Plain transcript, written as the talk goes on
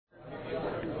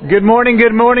Good morning,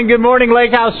 good morning, good morning,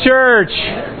 Lake House Church.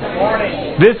 Good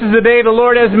morning. This is the day the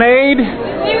Lord has made.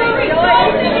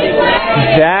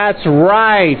 That's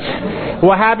right.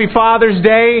 Well, happy Father's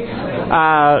Day.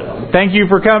 Thank you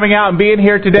for coming out and being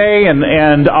here today,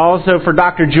 and also for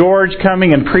Dr. George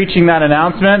coming and preaching that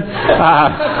announcement.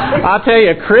 I'll tell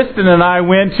you, Kristen and I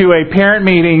went to a parent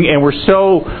meeting and were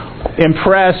so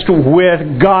impressed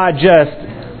with God just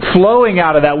flowing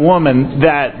out of that woman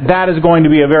that is going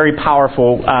to be a very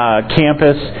powerful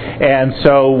campus. And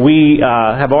so we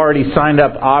have already signed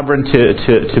up Auburn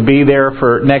to be there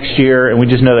for next year, and we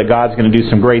just know that God's going to do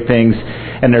some great things.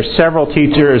 And there's several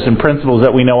teachers and principals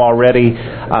that we know already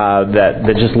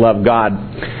that just love God.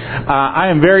 I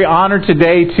am very honored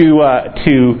today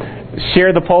to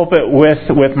share the pulpit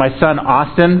with my son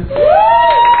Austin.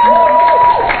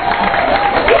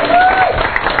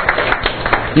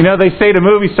 You know, they say to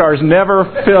movie stars, never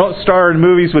star in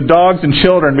movies with dogs and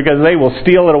children because they will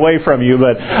steal it away from you.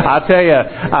 But I'll tell you,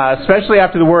 especially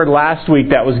after the word last week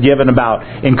that was given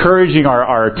about encouraging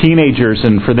our teenagers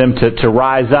and for them to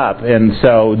rise up. And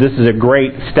so this is a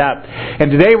great step. And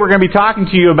today we're going to be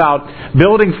talking to you about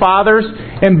building fathers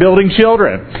and building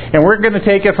children. And we're going to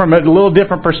take it from a little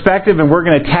different perspective, and we're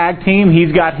going to tag team.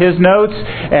 He's got his notes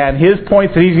and his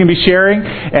points that he's going to be sharing.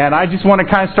 And I just want to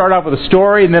kind of start off with a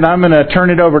story, and then I'm going to turn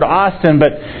it over to Austin.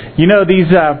 But you know, these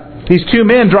two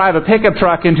men drive a pickup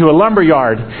truck into a lumber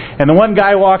yard, and the one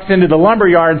guy walks into the lumber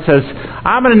yard and says,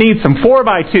 "I'm going to need some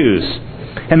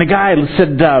 4x2s." And the guy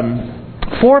said,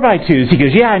 4x2s? He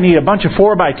goes, "Yeah, I need a bunch of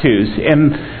 4x2s."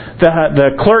 And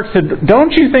the clerk said,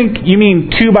 "Don't you think you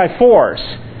mean 2x4s?"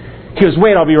 He goes,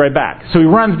 "Wait, I'll be right back." So he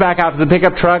runs back out to the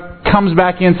pickup truck, comes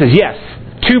back in, says, "Yes,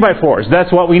 2x4s,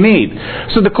 that's what we need."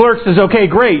 So the clerk says, "Okay,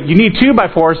 great, you need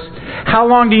 2x4s. How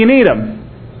long do you need them?"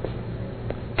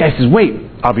 Guy says, "Wait,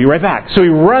 I'll be right back." So he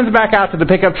runs back out to the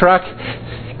pickup truck,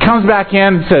 comes back in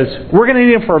and says, "We're going to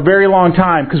need them for a very long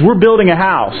time because we're building a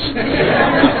house."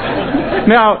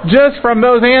 Now, just from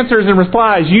those answers and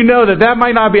replies, you know that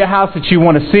might not be a house that you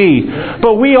want to see.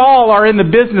 But we all are in the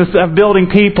business of building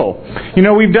people. You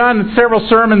know, we've done several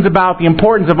sermons about the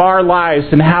importance of our lives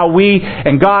and how we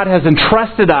and God has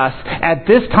entrusted us at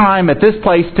this time, at this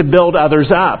place, to build others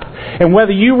up. And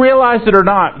whether you realize it or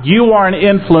not, you are an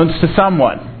influence to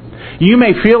someone. You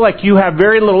may feel like you have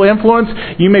very little influence.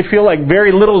 You may feel like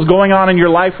very little is going on in your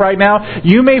life right now.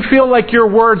 You may feel like your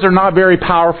words are not very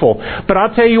powerful. But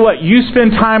I'll tell you what, you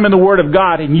spend time in the Word of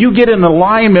God and you get in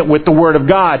alignment with the Word of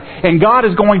God, and God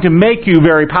is going to make you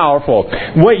very powerful.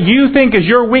 What you think is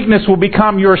your weakness will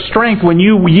become your strength when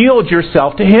you yield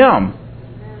yourself to Him.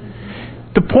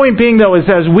 The point being, though, is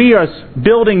as we are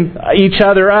building each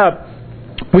other up,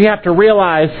 we have to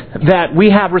realize that we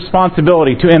have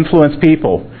responsibility to influence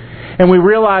people. And we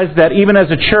realize that even as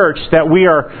a church, that we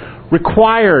are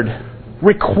required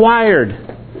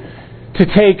to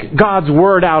take God's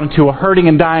Word out into a hurting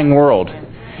and dying world.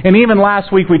 And even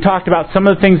last week we talked about some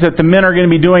of the things that the men are going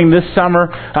to be doing this summer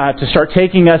to start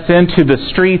taking us into the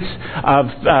streets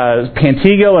of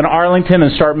Pantego and Arlington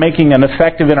and start making an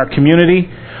effective in our community.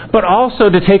 But also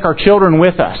to take our children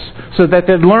with us so that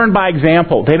they learn by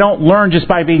example. They don't learn just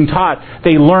by being taught.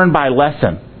 They learn by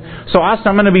lesson. So, Austin,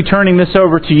 I'm going to be turning this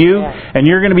over to you, and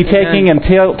you're going to be taking and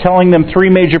telling them three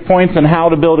major points on how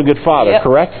to build a good father,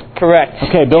 correct? Correct.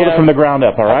 Okay, build it from the ground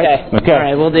up, all right? Okay. All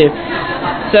right, we'll do.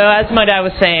 So, as my dad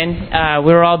was saying,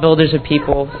 we're all builders of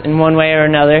people in one way or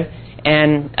another,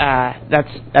 and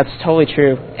that's totally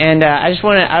true. And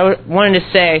I wanted to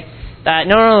say that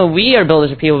not only we are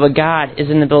builders of people, but God is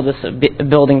in the business of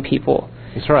building people.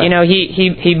 That's right. You know,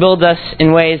 He builds us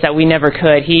in ways that we never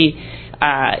could.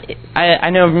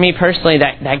 I know for me personally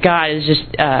that God is just,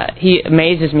 He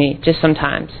amazes me just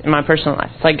sometimes in my personal life.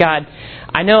 It's like, God,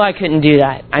 I know I couldn't do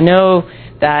that. I know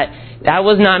that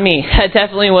was not me. That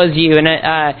definitely was you.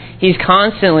 And He's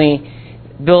constantly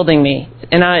building me.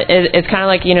 And it's kind of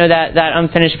like, you know, that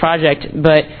unfinished project.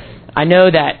 But I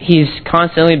know that He's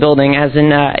constantly building, as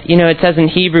in, you know, it says in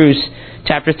Hebrews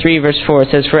chapter 3, verse 4, it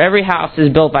says, "For every house is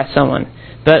built by someone,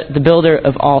 but the builder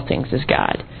of all things is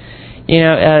God." You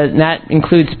know, that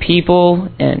includes people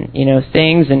and, you know,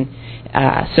 things. And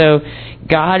so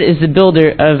God is the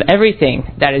builder of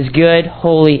everything that is good,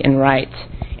 holy, and right.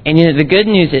 And, you know, the good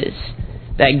news is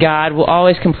that God will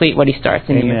always complete what He starts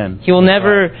in you. He will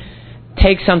never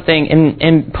take something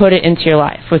and put it into your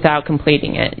life without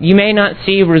completing it. You may not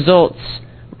see results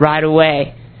right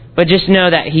away, but just know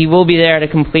that He will be there to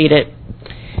complete it.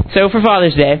 So for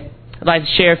Father's Day, I'd like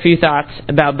to share a few thoughts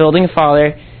about building a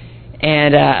father.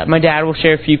 And my dad will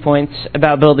share a few points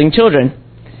about building children.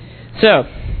 So,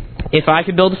 if I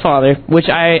could build a father, which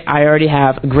I already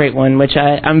have, a great one, which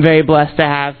I'm very blessed to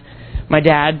have, my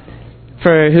dad,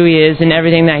 for who he is and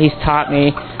everything that he's taught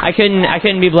me. I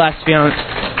couldn't be blessed beyond.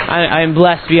 I'm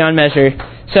blessed beyond measure.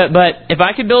 But if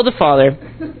I could build a father,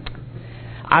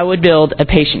 I would build a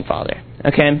patient father.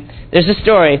 Okay? There's a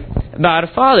story about a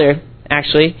father,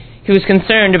 actually, who was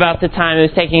concerned about the time it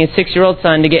was taking his 6-year-old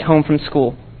son to get home from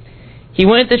school. He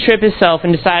went the trip himself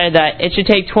and decided that it should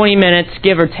take 20 minutes,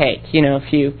 give or take, a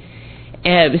few.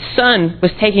 And his son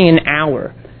was taking an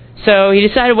hour. So he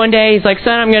decided one day, he's like,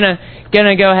 son, I'm gonna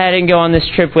go ahead and go on this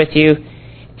trip with you.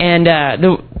 And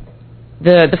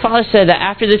the father said that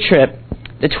after the trip,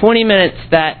 the 20 minutes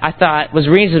that I thought was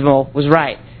reasonable was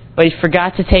right. But he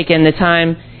forgot to take in the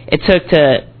time it took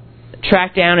to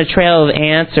track down a trail of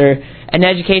ants, or an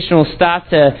educational stop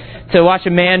to watch a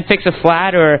man fix a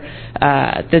flat, or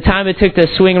the time it took to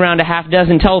swing around a half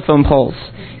dozen telephone poles.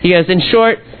 He goes, in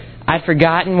short, I'd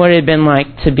forgotten what it had been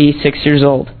like to be 6 years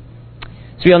old.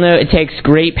 So we all know it takes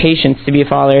great patience to be a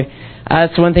father.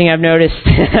 That's one thing I've noticed.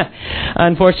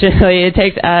 Unfortunately, it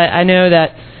takes. I know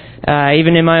that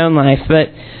even in my own life. But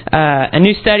a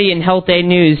new study in Health Aid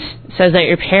News says that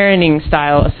your parenting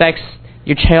style affects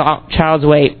your child's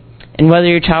weight, and whether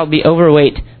your child be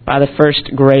overweight by the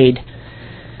first grade.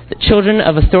 The children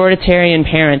of authoritarian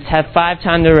parents have 5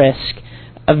 times the risk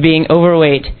of being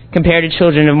overweight compared to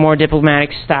children of more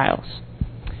diplomatic styles.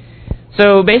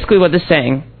 So basically what this is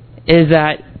saying is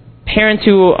that parents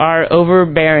who are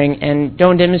overbearing and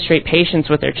don't demonstrate patience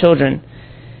with their children,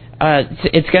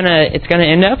 it's gonna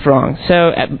end up wrong.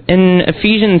 So in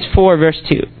Ephesians 4 verse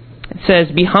 2, it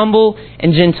says, "Be humble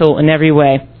and gentle in every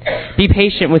way. Be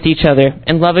patient with each other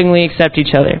and lovingly accept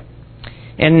each other."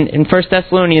 And in 1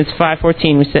 Thessalonians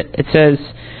 5:14, it says,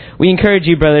 "We encourage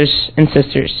you, brothers and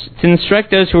sisters, to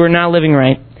instruct those who are not living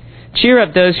right. Cheer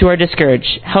up those who are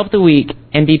discouraged. Help the weak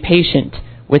and be patient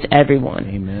with everyone."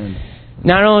 Amen.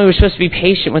 Not only are we supposed to be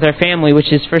patient with our family,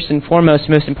 which is first and foremost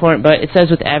most important, but it says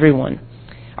with everyone.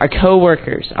 Our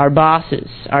co-workers, our bosses,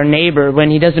 our neighbor when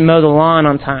he doesn't mow the lawn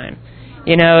on time.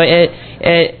 We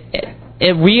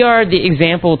are the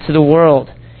example to the world.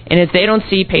 And if they don't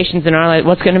see patience in our life,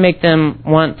 what's going to make them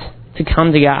want to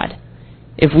come to God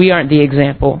if we aren't the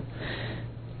example?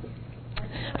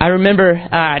 I remember,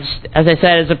 just as I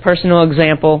said, as a personal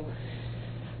example,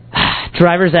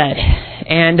 driver's ed.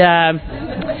 And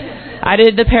I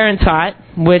did the parent taught,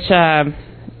 which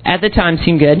at the time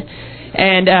seemed good.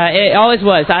 And it always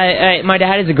was. My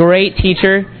dad is a great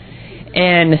teacher.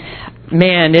 And,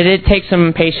 man, did it take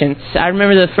some patience. I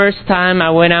remember the first time I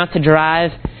went out to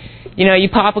drive. You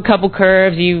pop a couple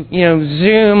curves, you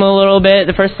zoom a little bit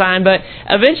the first time, but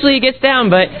eventually it gets down.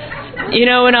 But,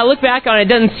 when I look back on it, it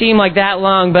doesn't seem like that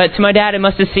long, but to my dad it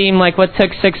must have seemed like what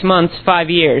took 6 months, 5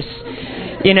 years.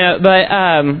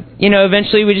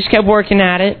 Eventually we just kept working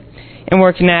at it,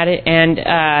 and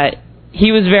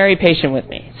he was very patient with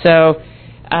me. So,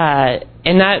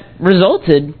 and that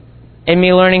resulted in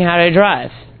me learning how to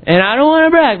drive. And I don't want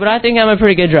to brag, but I think I'm a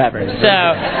pretty good driver. So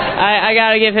I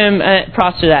got to give him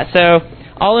props for that. So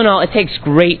all in all, it takes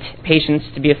great patience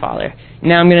to be a father.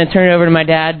 Now I'm going to turn it over to my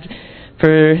dad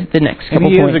for the next couple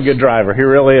points. He is a good driver. He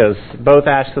really is. Both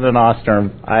Ashton and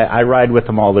Austin, I ride with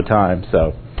them all the time.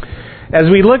 So as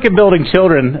we look at building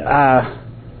children,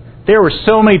 there were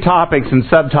so many topics and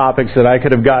subtopics that I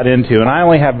could have got into, and I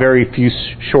only have very few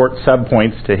short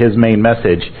subpoints to his main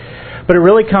message. But it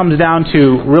really comes down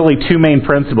to really 2 main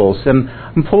principles. And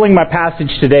I'm pulling my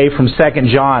passage today from 2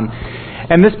 John.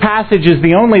 And this passage is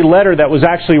the only letter that was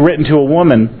actually written to a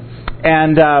woman.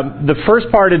 And the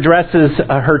first part addresses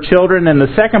her children, and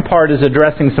the second part is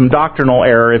addressing some doctrinal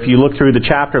error if you look through the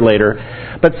chapter later.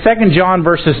 But 2 John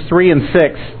verses 3 and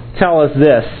 6 tell us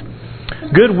this: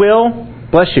 "Goodwill,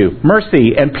 bless you,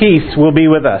 mercy, and peace will be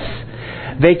with us.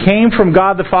 They came from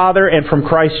God the Father and from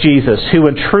Christ Jesus, who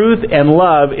in truth and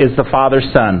love is the Father's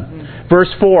Son."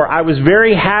 Verse 4, "I was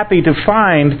very happy to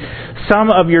find some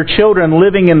of your children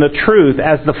living in the truth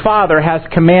as the Father has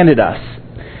commanded us.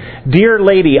 Dear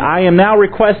lady, I am now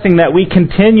requesting that we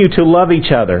continue to love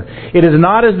each other. It is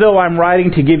not as though I'm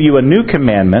writing to give you a new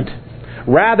commandment.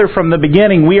 Rather, from the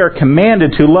beginning we are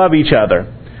commanded to love each other."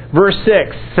 Verse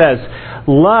 6 says,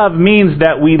 "Love means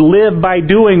that we live by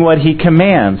doing what He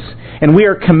commands. And we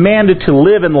are commanded to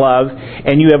live in love,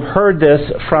 and you have heard this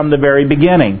from the very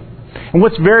beginning." And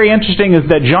what's very interesting is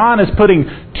that John is putting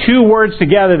 2 words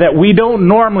together that we don't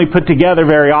normally put together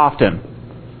very often: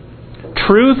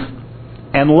 truth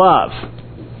and love.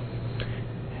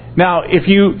 Now, if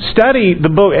you study the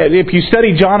book, if you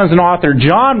study John as an author,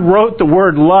 John wrote the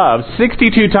word love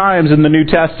 62 times in the New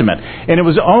Testament. And it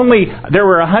was there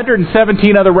were 117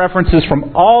 other references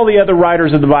from all the other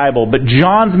writers of the Bible, but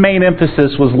John's main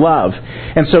emphasis was love.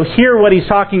 And so here what he's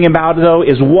talking about, though,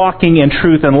 is walking in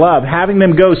truth and love, having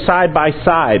them go side by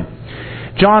side.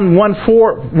 John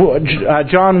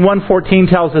 1:14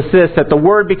 tells us this, that the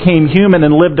Word became human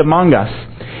and lived among us.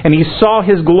 And He saw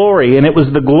His glory, and it was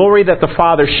the glory that the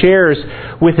Father shares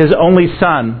with His only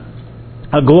Son,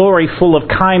 a glory full of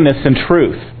kindness and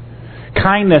truth.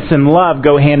 Kindness and love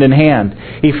go hand in hand.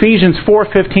 Ephesians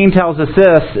 4:15 tells us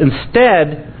this,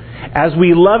 instead, as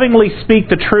we lovingly speak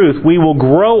the truth, we will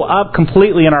grow up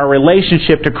completely in our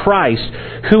relationship to Christ,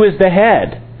 who is the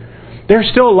head. There's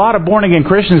still a lot of born-again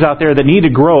Christians out there that need to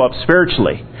grow up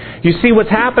spiritually. You see, what's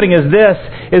happening is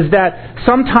that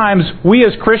sometimes we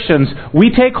as Christians, we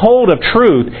take hold of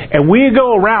truth and we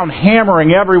go around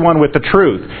hammering everyone with the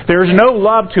truth. There's no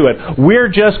love to it. We're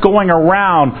just going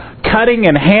around cutting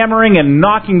and hammering and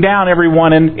knocking down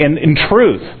everyone in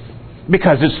truth.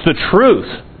 Because it's the truth.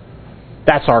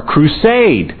 That's our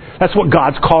crusade. That's what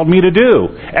God's called me to do.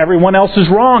 Everyone else is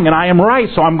wrong and I am right,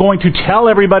 so I'm going to tell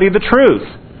everybody the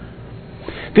truth.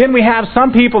 Then we have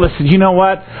some people that said, you know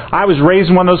what, I was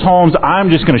raised in one of those homes,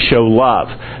 I'm just going to show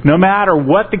love. No matter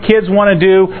what the kids want to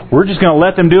do, we're just going to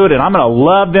let them do it, and I'm going to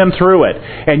love them through it.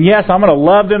 And yes, I'm going to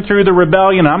love them through the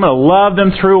rebellion, and I'm going to love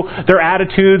them through their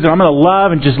attitudes, and I'm going to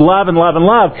love and just love and love and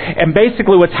love. And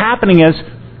basically what's happening is,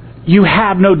 you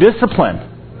have no discipline.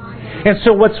 And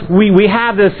so we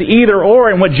have this either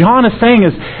or, and what John is saying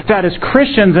is that as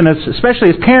Christians, and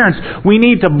especially as parents, we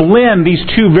need to blend these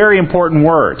two very important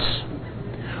words.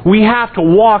 We have to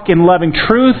walk in loving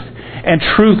truth and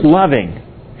truth loving.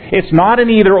 It's not an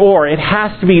either or. It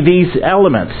has to be these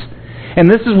elements. And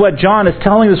this is what John is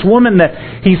telling this woman,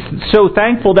 that he's so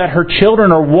thankful that her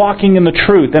children are walking in the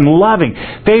truth and loving.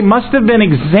 They must have been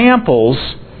examples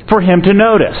for him to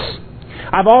notice.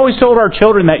 I've always told our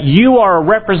children that you are a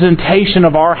representation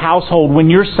of our household when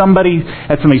you're at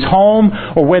somebody's home,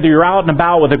 or whether you're out and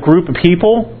about with a group of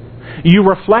people. You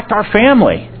reflect our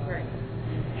family.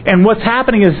 And what's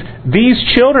happening is these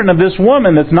children of this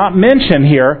woman that's not mentioned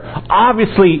here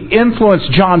obviously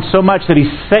influenced John so much that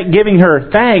he's giving her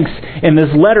thanks in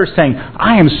this letter, saying,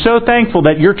 I am so thankful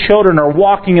that your children are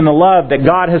walking in the love that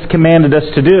God has commanded us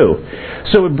to do.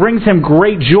 So it brings him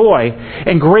great joy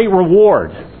and great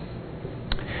reward.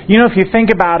 You know, if you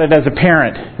think about it as a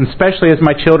parent, and especially as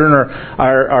my children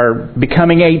are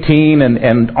becoming 18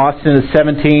 and Austin is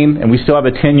 17, and we still have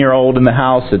a 10-year-old in the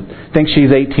house that thinks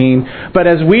she's 18. But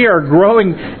as we are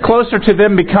growing closer to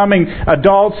them becoming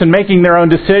adults and making their own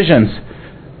decisions,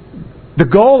 the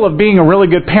goal of being a really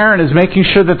good parent is making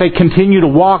sure that they continue to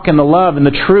walk in the love and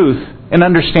the truth and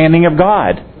understanding of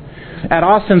God. At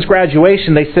Austin's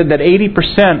graduation, they said that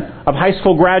 80% of high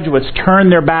school graduates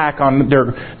turn their back on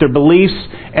their beliefs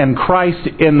and Christ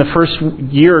in the first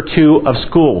year or two of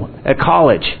school, at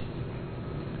college.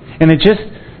 And it just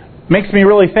makes me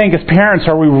really think, as parents,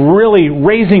 are we really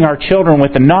raising our children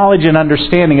with the knowledge and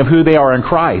understanding of who they are in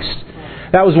Christ?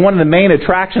 That was one of the main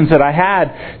attractions that I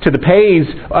had to the Pays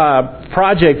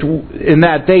project, in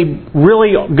that they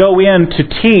really go in to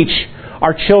teach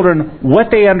our children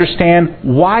what they understand,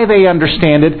 why they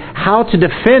understand it, how to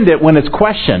defend it when it's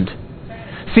questioned.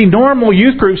 See, normal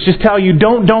youth groups just tell you,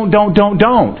 don't.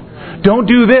 Don't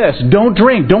do this, don't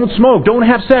drink, don't smoke, don't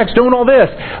have sex, don't all this.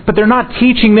 But they're not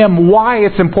teaching them why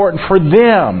it's important for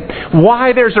them,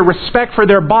 why there's a respect for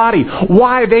their body,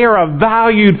 why they are a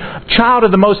valued child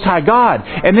of the Most High God.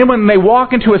 And then when they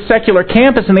walk into a secular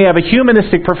campus and they have a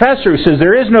humanistic professor who says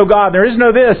there is no God, there is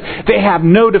no this, they have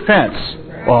no defense.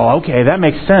 Well, okay, that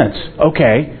makes sense.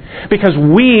 Okay. Because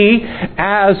we,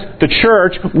 as the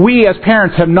church, we as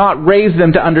parents have not raised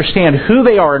them to understand who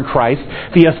they are in Christ,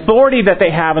 the authority that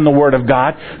they have in the Word of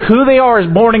God, who they are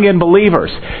as born-again believers.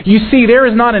 You see, there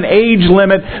is not an age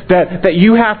limit that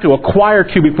you have to acquire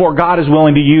to before God is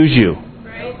willing to use you.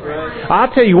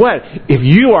 I'll tell you what, if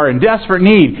you are in desperate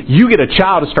need, you get a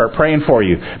child to start praying for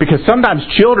you. Because sometimes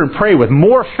children pray with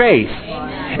more faith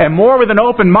and more with an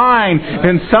open mind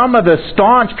than some of the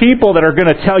staunch people that are going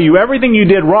to tell you everything you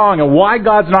did wrong and why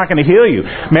God's not going to heal you.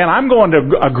 Man, I'm going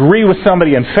to agree with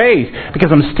somebody in faith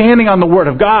because I'm standing on the Word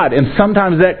of God, and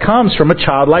sometimes that comes from a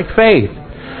childlike faith.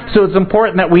 So it's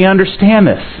important that we understand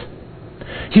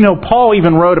this. You know, Paul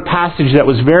even wrote a passage that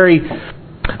was very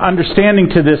understanding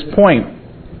to this point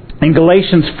in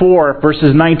Galatians 4,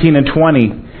 verses 19 and 20.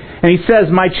 And he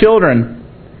says, my children,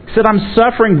 he said, I'm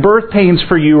suffering birth pains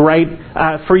for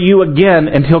you again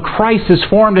until Christ is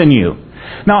formed in you.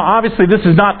 Now, obviously, this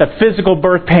is not the physical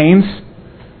birth pains,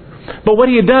 But what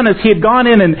he had done is he had gone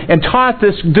in and taught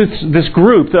this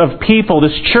group of people,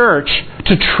 this church,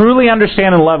 to truly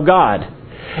understand and love God.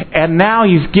 And now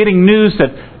he's getting news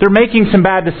that they're making some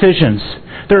bad decisions.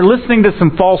 They're listening to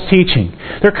some false teaching.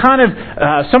 They're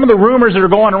some of the rumors that are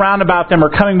going around about them are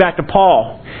coming back to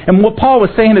Paul. And what Paul was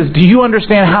saying is, do you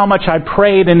understand how much I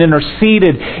prayed and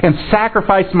interceded and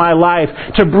sacrificed my life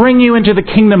to bring you into the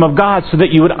kingdom of God so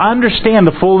that you would understand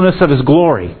the fullness of His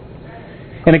glory?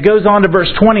 And it goes on to verse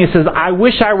 20. It says, I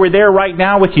wish I were there right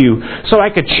now with you so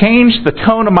I could change the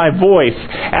tone of my voice.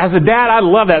 As a dad, I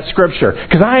love that scripture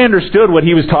because I understood what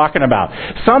he was talking about.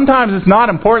 Sometimes it's not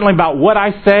importantly about what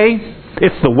I say,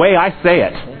 it's the way I say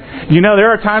it. You know, there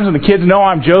are times when the kids know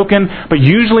I'm joking, but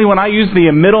usually when I use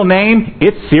the middle name,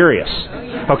 it's serious.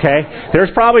 Okay? There's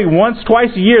probably once,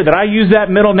 twice a year that I use that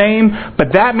middle name,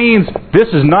 but that means this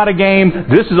is not a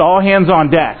game, this is all hands on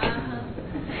deck.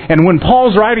 And when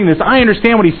Paul's writing this, I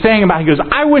understand what he's saying about it. He goes,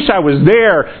 I wish I was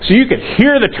there so you could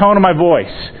hear the tone of my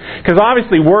voice. Because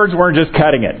obviously words weren't just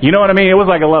cutting it. You know what I mean? It was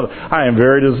like a love. I am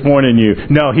very disappointed in you.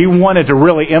 No, he wanted to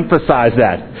really emphasize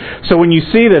that. So when you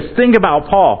see this, think about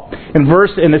Paul. And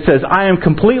it says, I am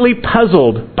completely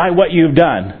puzzled by what you've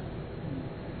done.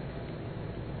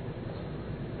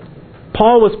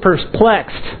 Paul was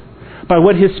perplexed by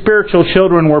what his spiritual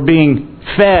children were being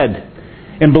fed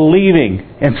and believing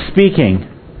and speaking.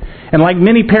 And like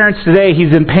many parents today,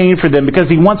 he's in pain for them because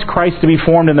he wants Christ to be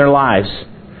formed in their lives.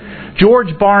 George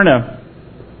Barna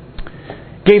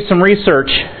gave some research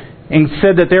and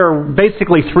said that there are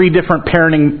basically 3 different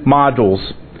parenting modules.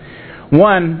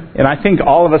 One, and I think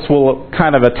all of us will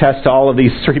kind of attest to all of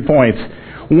these 3 points.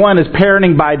 One is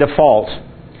parenting by default.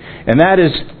 And that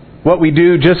is what we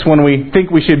do just when we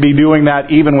think we should be doing that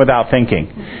even without thinking.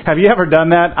 Have you ever done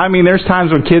that? I mean, there's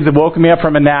times when kids have woken me up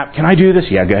from a nap. Can I do this?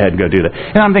 Yeah, go ahead and go do that.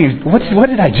 And I'm thinking, what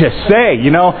did I just say? You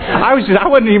know, I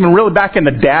wasn't even really back in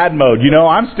the dad mode. You know,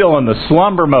 I'm still in the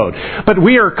slumber mode. But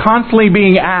we are constantly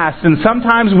being asked, and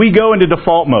sometimes we go into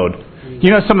default mode. You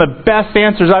know, some of the best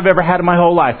answers I've ever had in my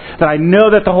whole life that I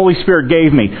know that the Holy Spirit gave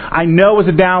me, I know was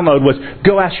a download, was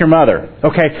go ask your mother.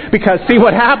 Okay? Because see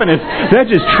what happened is that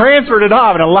just transferred it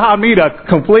off and allowed me to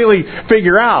completely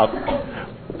figure out.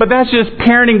 But that's just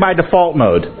parenting by default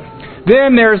mode.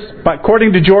 Then there's,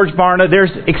 according to George Barna, there's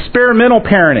experimental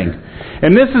parenting.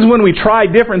 And this is when we try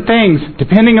different things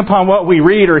depending upon what we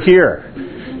read or hear.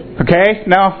 Okay?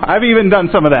 Now, I've even done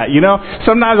some of that, you know.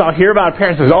 Sometimes I'll hear about a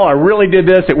parent who says, oh, I really did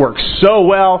this. It works so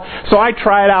well. So I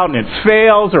try it out and it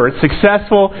fails or it's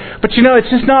successful. But, you know,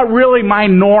 it's just not really my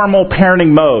normal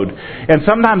parenting mode. And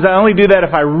sometimes I only do that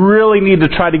if I really need to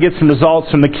try to get some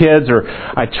results from the kids or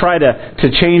I try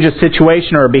to change a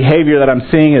situation or a behavior that I'm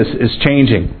seeing is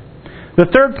changing. The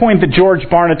third point that George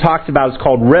Barna talks about is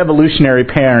called revolutionary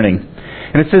parenting.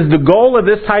 And it says the goal of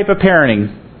this type of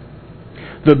parenting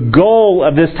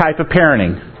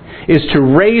is to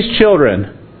raise children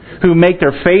who make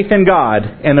their faith in God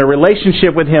and their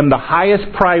relationship with Him the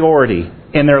highest priority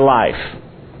in their life.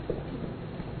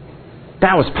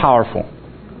 That was powerful.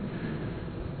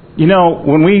 You know,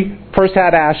 when we first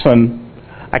had Ashlyn,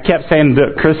 I kept saying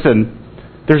to Kristen,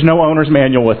 there's no owner's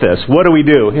manual with this. What do we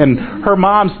do? And her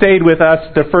mom stayed with us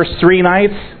the first 3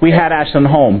 nights. We had Ashlyn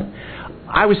home.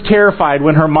 I was terrified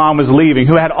when her mom was leaving,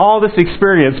 who had all this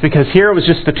experience, because here it was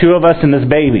just the 2 of us and this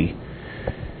baby.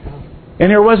 And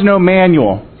there was no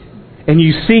manual. And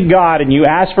you seek God and you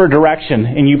ask for direction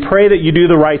and you pray that you do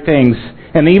the right things.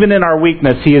 And even in our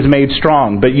weakness, He is made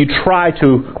strong. But you try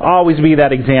to always be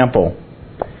that example.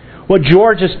 What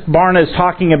George Barna is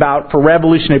talking about for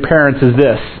revolutionary parents is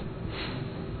this.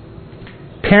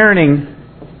 Parenting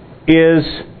is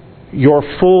your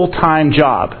full-time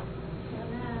job.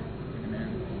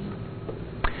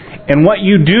 And what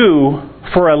you do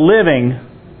for a living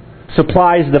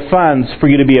supplies the funds for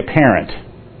you to be a parent.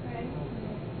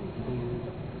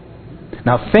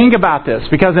 Now think about this,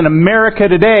 because in America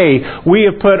today, we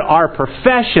have put our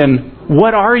profession,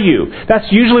 what are you?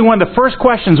 That's usually one of the first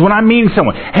questions when I'm meeting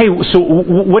someone. Hey, so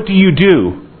what do you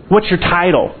do? What's your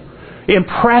title?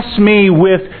 Impress me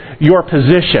with your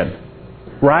position.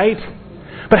 Right?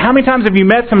 But how many times have you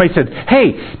met somebody who said,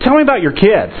 hey, tell me about your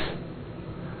kids?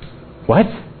 What?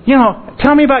 You know,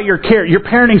 tell me about your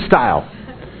parenting style.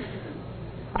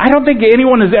 I don't think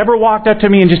anyone has ever walked up to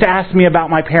me and just asked me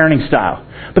about my parenting style.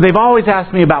 But they've always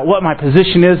asked me about what my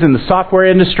position is in the software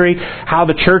industry, how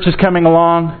the church is coming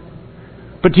along.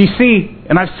 But do you see,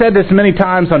 and I've said this many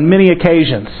times on many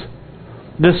occasions,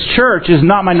 this church is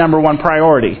not my number one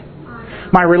priority.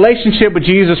 My relationship with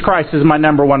Jesus Christ is my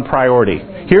number one priority.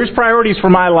 Here's priorities for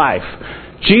my life.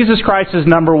 Jesus Christ is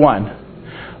number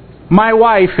 1. My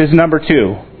wife is number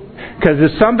 2. Because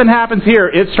if something happens here,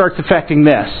 it starts affecting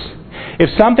this. If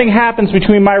something happens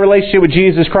between my relationship with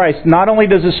Jesus Christ, not only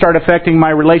does it start affecting my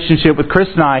relationship with Chris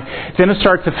and I, then it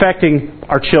starts affecting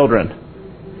our children.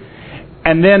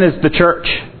 And then is the church.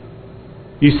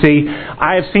 You see,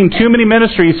 I have seen too many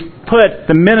ministries put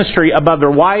the ministry above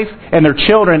their wife and their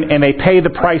children, and they pay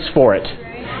the price for it.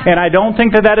 And I don't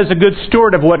think that is a good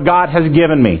steward of what God has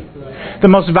given me. The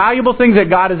most valuable things that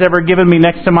God has ever given me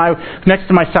next to my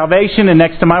salvation and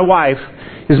next to my wife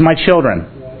is my children.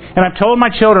 And I've told my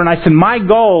children, I said, my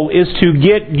goal is to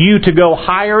get you to go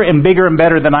higher and bigger and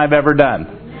better than I've ever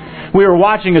done. We were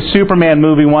watching a Superman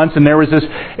movie once, and there was this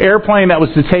airplane that was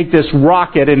to take this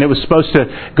rocket, and it was supposed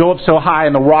to go up so high,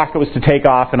 and the rocket was to take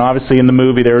off, and obviously in the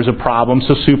movie there was a problem,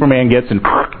 so Superman gets, and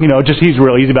he's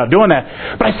real easy about doing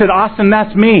that. But I said, Austin,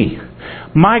 that's me.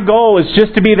 My goal is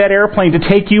just to be that airplane to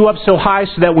take you up so high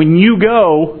so that when you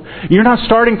go, you're not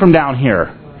starting from down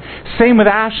here. Same with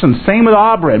Ashland, same with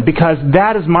Auburn, because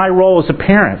that is my role as a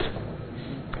parent.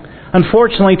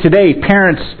 Unfortunately today,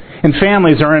 parents and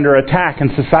families are under attack in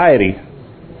society.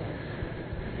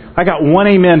 I got one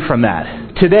amen from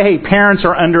that. Today, parents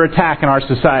are under attack in our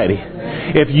society.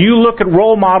 If you look at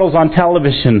role models on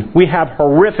television, we have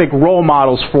horrific role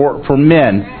models for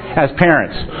men as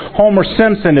parents. Homer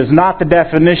Simpson is not the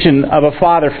definition of a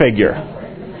father figure.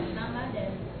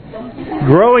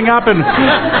 Growing up in...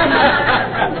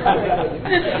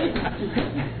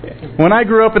 When I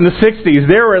grew up in the 60s,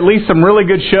 there were at least some really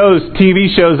good shows,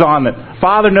 TV shows on that.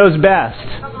 Father Knows Best.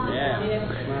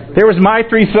 There was My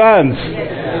Three Sons.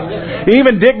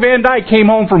 Even Dick Van Dyke came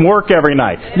home from work every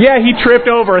night. Yeah, he tripped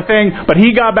over a thing, but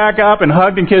he got back up and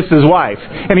hugged and kissed his wife.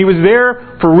 And he was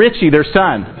there for Richie, their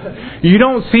son. You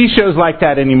don't see shows like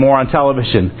that anymore on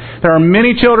television. There are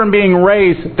many children being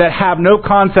raised that have no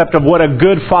concept of what a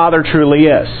good father truly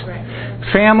is.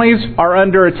 Families are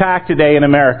under attack today in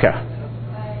America.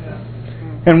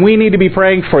 And we need to be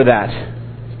praying for that.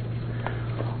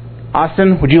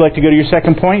 Austin, would you like to go to your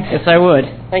second point? Yes, I would.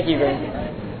 Thank you very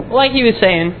much. Well, like he was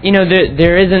saying,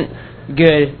 there isn't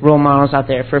good role models out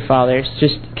there for fathers.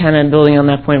 Just kind of building on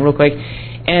that point real quick.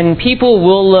 And people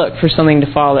will look for something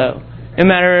to follow. No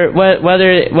matter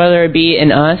whether it be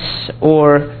in us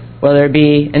or whether it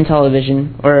be in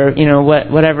television or,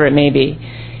 whatever it may be.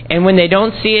 And when they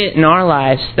don't see it in our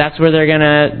lives, that's where they're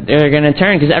gonna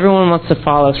turn, because everyone wants to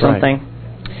follow something. Right.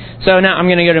 So now I'm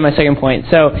going to go to my second point.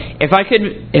 So if I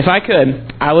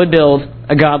could, I would build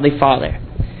a godly father.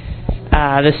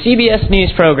 The CBS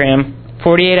News program,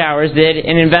 48 Hours, did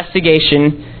an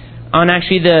investigation on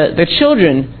actually the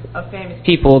children of famous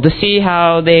people to see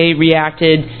how they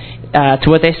reacted to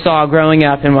what they saw growing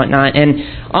up and whatnot. And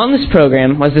on this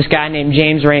program was this guy named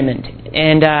James Raymond.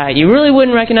 And you really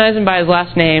wouldn't recognize him by his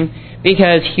last name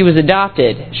because he was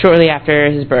adopted shortly after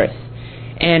his birth.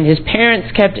 And his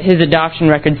parents kept his adoption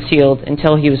record sealed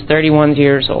until he was 31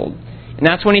 years old. And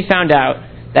that's when he found out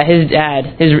that his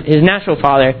dad, his natural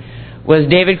father, was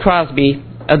David Crosby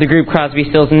of the group Crosby,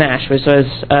 Stills & Nash, which was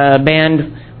a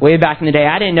band way back in the day.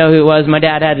 I didn't know who it was. My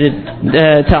dad had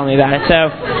to tell me about it.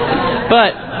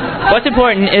 But what's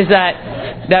important is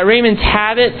that Raymond's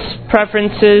habits,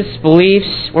 preferences,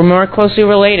 beliefs were more closely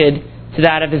related to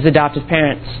that of his adoptive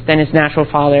parents than his natural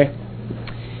father.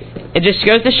 It just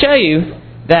goes to show you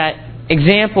that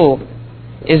example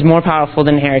is more powerful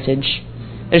than heritage.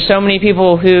 There's so many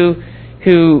people who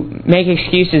make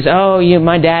excuses. Oh,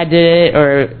 my dad did it,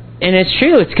 and it's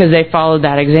true. It's because they followed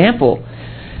that example.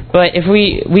 But if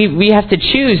we have to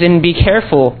choose and be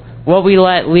careful what we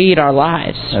let lead our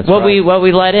lives. That's what right.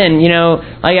 we let in.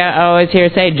 Like I always hear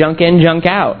say, junk in, junk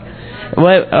out.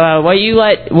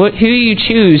 Who you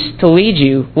choose to lead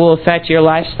you will affect your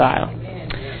lifestyle.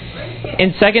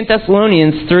 In 2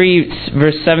 Thessalonians 3,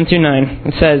 verse 7 through 9,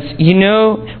 it says, "You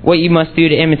know what you must do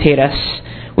to imitate us.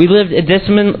 We lived a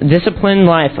disciplined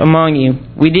life among you.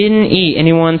 We didn't eat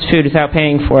anyone's food without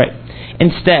paying for it.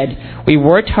 Instead, we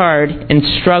worked hard and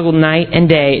struggled night and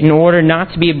day in order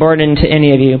not to be a burden to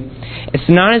any of you. It's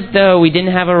not as though we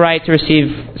didn't have a right to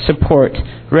receive support.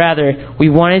 Rather, we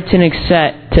wanted to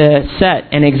set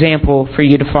an example for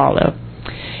you to follow."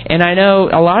 And I know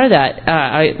a lot of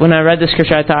that, when I read the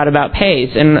scripture, I thought about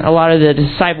pays. And a lot of the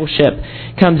discipleship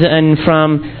comes in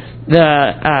from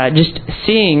the just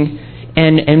seeing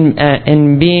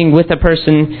and being with a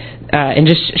person and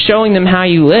just showing them how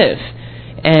you live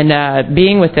and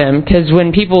being with them. Because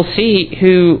when people see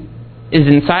who is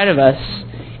inside of us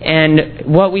and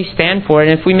what we stand for,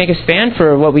 and if we make a stand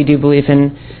for what we do believe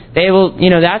in, they will.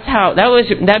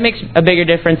 That makes a bigger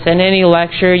difference than any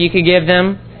lecture you could give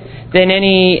them. Than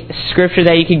any scripture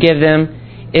that you could give them,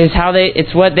 is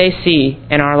it's what they see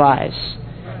in our lives.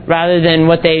 rather than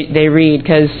what they read,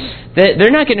 because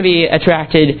they're not going to be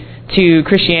attracted to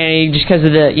Christianity just because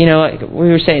of the, like we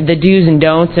were saying, the do's and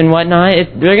don'ts and whatnot.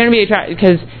 They're going to be attracted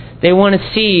because they want to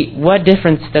see what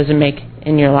difference does it make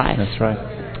in your life. That's right.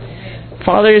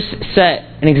 Fathers set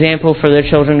an example for their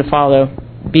children to follow,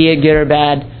 be it good or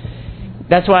bad.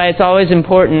 That's why it's always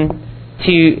important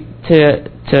to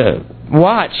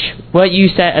watch what you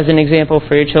set as an example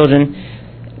for your children.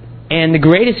 And the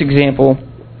greatest example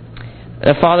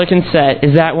a father can set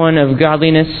is that one of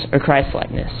godliness or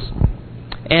Christ-likeness.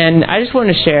 And I just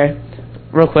wanted to share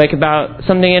real quick about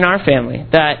something in our family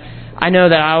that I know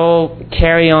that I will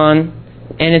carry on,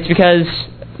 and it's because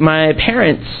my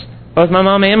parents, both my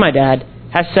mom and my dad,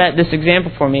 have set this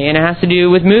example for me, and it has to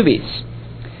do with movies.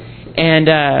 And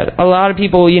a lot of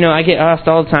people, I get asked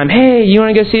all the time, hey, you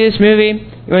want to go see this movie?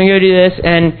 You want to go do this?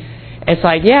 And it's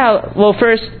like, yeah, well,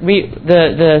 first,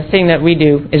 the thing that we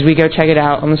do is we go check it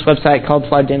out on this website called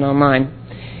Plugged In Online.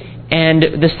 And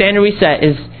the standard we set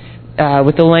is,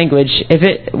 with the language,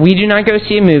 we do not go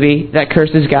see a movie that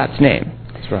curses God's name.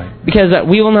 That's right. Because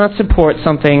we will not support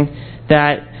something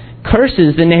that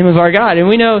curses the name of our God. And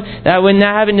we know that when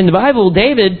that happened in the Bible,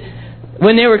 David,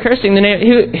 when they were cursing the name,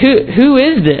 who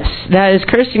is this that is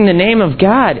cursing the name of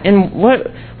God? And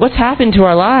what's happened to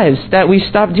our lives that we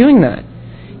stopped doing that?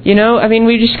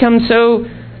 We just come so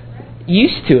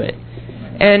used to it.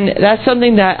 And that's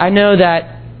something that I know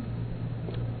that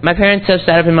my parents have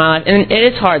set up in my life. And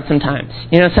it is hard sometimes.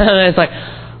 Sometimes it's like,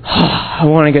 I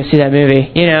want to go see that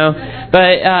movie,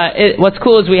 But what's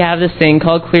cool is we have this thing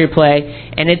called Clear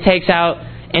Play, and it takes out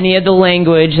any of the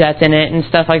language that's in it and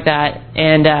stuff like that.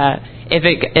 And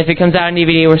if it comes out on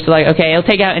DVD, we're still like, okay, it'll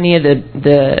take out any of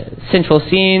the central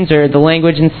scenes or the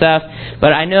language and stuff.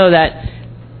 But I know that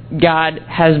God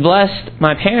has blessed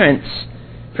my parents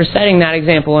for setting that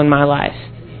example in my life.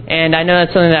 And I know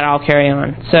that's something that I'll carry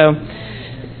on. So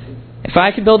if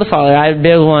I could build a father, I'd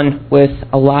build one with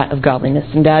a lot of godliness.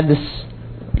 And Dad,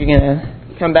 you're going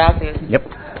to come back? Yep.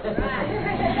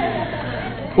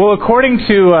 Well, according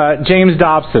to James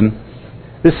Dobson,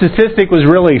 the statistic was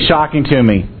really shocking to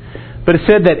me. But it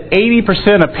said that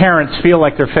 80% of parents feel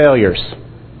like they're failures.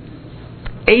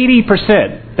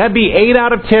 80%. That'd be 8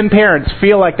 out of 10 parents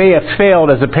feel like they have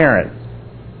failed as a parent.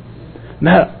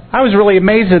 Now, I was really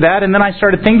amazed at that, and then I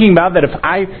started thinking about that if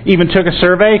I even took a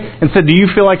survey and said, do you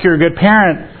feel like you're a good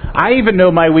parent? I even know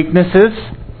my weaknesses.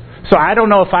 So I don't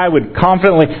know if I would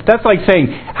confidently... That's like saying,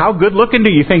 how good looking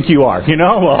do you think you are?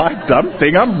 Well, I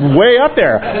think I'm way up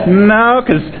there. No,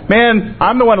 because, man,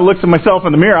 I'm the one who looks at myself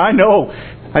in the mirror. I know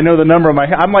the number of my...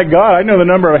 I'm like God. I know the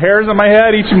number of hairs on my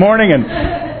head each morning, and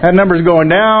that number's going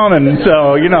down, and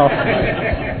so,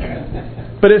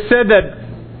 But it said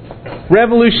that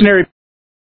revolutionary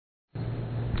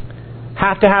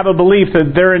have to have a belief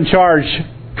that they're in charge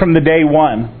from the day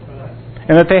one,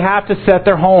 and that they have to set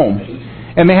their home,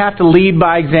 and they have to lead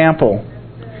by example,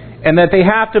 and that they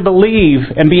have to believe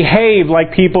and behave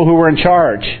like people who are in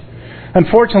charge.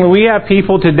 Unfortunately, we have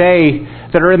people today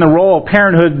that are in the role of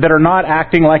parenthood that are not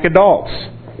acting like adults,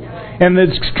 and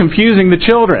it's confusing the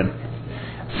children.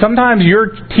 Sometimes your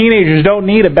teenagers don't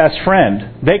need a best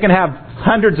friend. They can have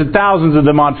hundreds of thousands of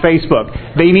them on Facebook.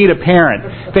 They need a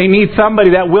parent. They need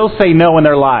somebody that will say no in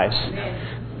their lives.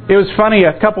 It was funny,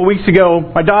 a couple weeks ago,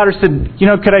 my daughter said,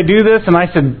 could I do this? And I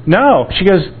said, no. She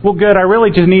goes, well, good, I really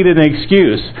just needed an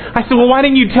excuse. I said, well, why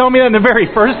didn't you tell me that in the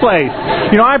very first place?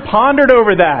 I pondered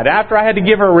over that after I had to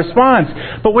give her a response.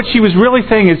 But what she was really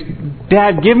saying is,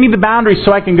 Dad, give me the boundaries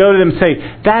so I can go to them and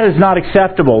say, that is not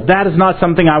acceptable. That is not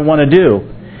something I want to do.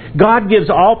 God gives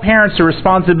all parents a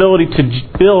responsibility to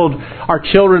build our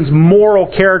children's moral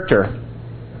character.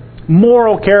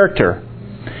 Moral character.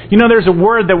 There's a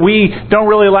word that we don't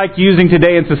really like using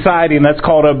today in society, and that's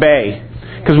called obey.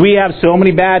 Because we have so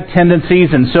many bad tendencies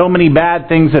and so many bad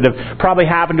things that have probably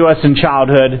happened to us in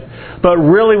childhood. But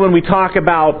really, when we talk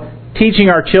about teaching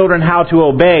our children how to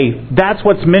obey, that's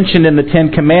what's mentioned in the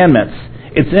Ten Commandments.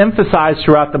 It's emphasized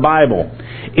throughout the Bible.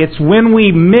 It's when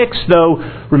we mix, though,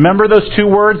 remember those two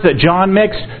words that John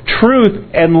mixed?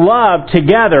 Truth and love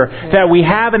together, that we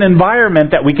have an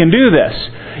environment that we can do this.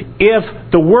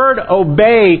 If the word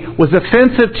obey was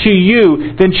offensive to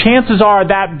you, then chances are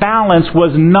that balance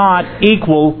was not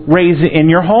equal in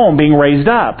your home, being raised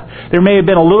up. There may have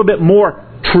been a little bit more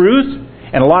truth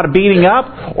and a lot of beating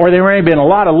up, or there may have been a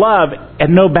lot of love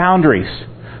and no boundaries.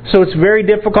 So it's very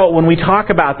difficult when we talk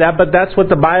about that, but that's what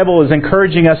the Bible is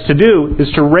encouraging us to do, is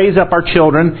to raise up our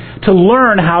children to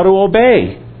learn how to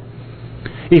obey.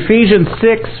 Ephesians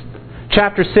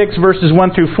chapter 6, verses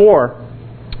 1 through 4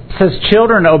 says,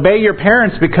 children, obey your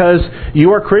parents because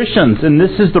you are Christians, and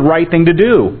this is the right thing to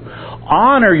do.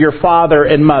 honor your father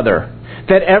and mother,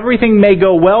 that everything may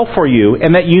go well for you,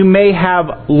 and that you may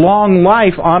have long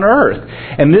life on earth.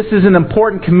 And this is an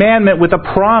important commandment with a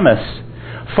promise.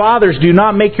 Fathers, do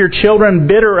not make your children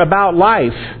bitter about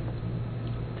life.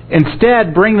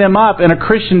 Instead, bring them up in a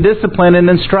Christian discipline and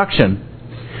instruction.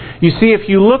 You see, if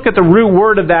you look at the root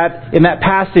word of that in that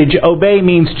passage, obey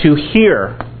means to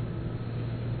hear.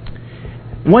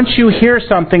 Once you hear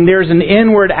something, there's an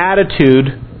inward attitude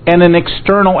and an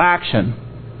external action.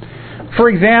 For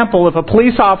example, if a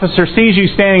police officer sees you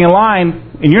standing in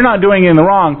line and you're not doing anything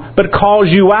wrong, but calls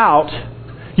you out,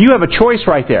 you have a choice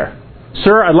right there.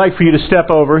 Sir, I'd like for you to step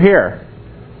over here.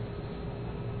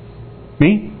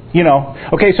 Me?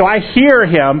 Okay, so I hear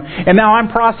him, and now I'm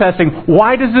processing,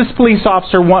 why does this police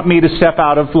officer want me to step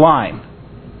out of line?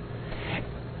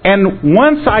 And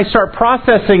once I start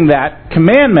processing that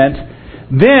commandment,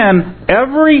 then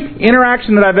every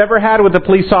interaction that I've ever had with a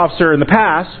police officer in the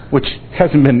past, which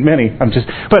hasn't been many,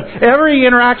 but every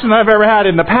interaction that I've ever had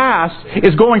in the past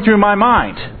is going through my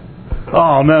mind.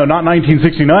 Oh no, not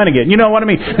 1969 again. You know what I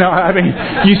mean? No,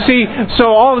 you see, so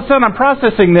all of a sudden I'm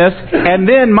processing this, and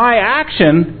then my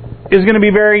action is going to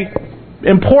be very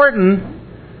important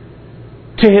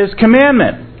to His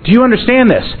commandment. Do you understand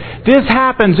this? This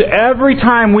happens every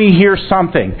time we hear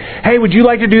something. Hey, would you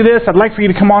like to do this? I'd like for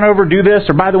you to come on over and do this.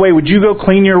 Or by the way, would you go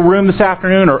clean your room this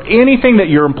afternoon? Or anything that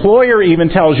your employer even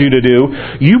tells you to do.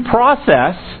 You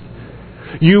process,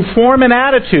 you form an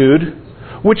attitude,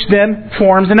 which then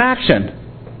forms an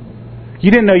action. You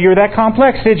didn't know you were that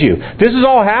complex, did you? This is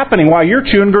all happening while you're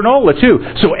chewing granola too.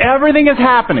 So everything is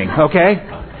happening,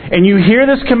 okay? And you hear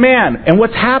this command. And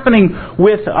what's happening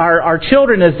with our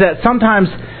children is that sometimes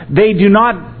they do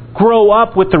not grow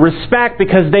up with the respect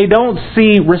because they don't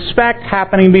see respect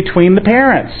happening between the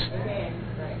parents.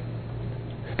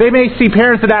 They may see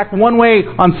parents that act one way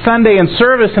on Sunday in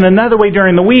service and another way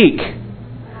during the week.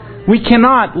 We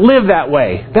cannot live that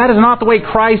way. That is not the way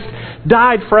Christ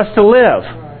died for us to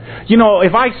live.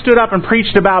 If I stood up and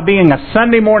preached about being a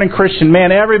Sunday morning Christian,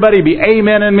 man, everybody would be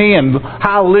amening me and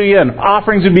hallelujah, and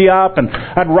offerings would be up, and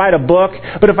I'd write a book.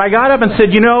 But if I got up and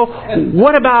said,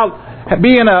 what about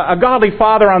being a godly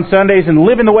father on Sundays and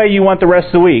living the way you want the rest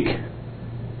of the week?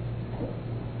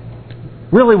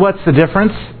 Really, what's the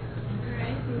difference?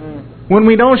 When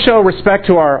we don't show respect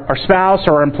to our spouse,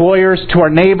 our employers, to our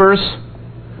neighbors,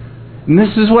 and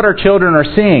this is what our children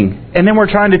are seeing. And then we're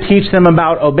trying to teach them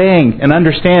about obeying and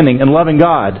understanding and loving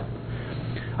God.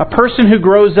 A person who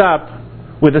grows up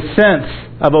with a sense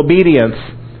of obedience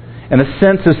and a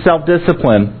sense of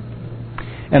self-discipline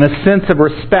and a sense of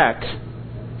respect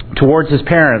towards his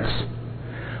parents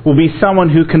will be someone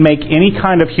who can make any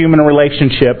kind of human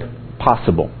relationship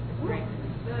possible.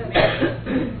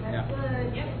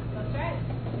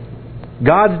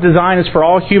 God's design is for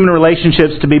all human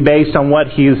relationships to be based on what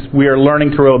we are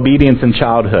learning through obedience in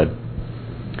childhood.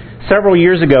 Several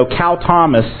years ago, Cal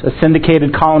Thomas, a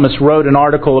syndicated columnist, wrote an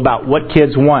article about what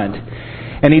kids want.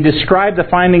 And he described the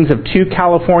findings of 2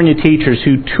 California teachers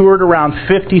who toured around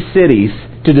 50 cities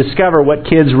to discover what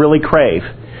kids really crave.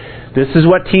 This is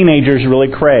what teenagers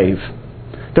really crave.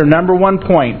 Their number one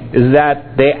point is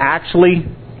that they actually,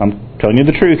 I'm telling you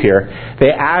the truth here,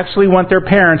 they actually want their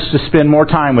parents to spend more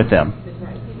time with them.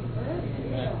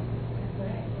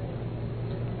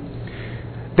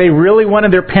 They really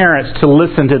wanted their parents to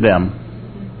listen to them.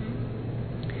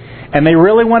 And they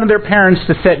really wanted their parents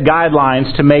to set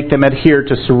guidelines to make them adhere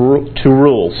to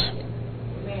rules.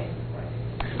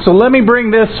 So let me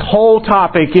bring this whole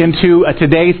topic into a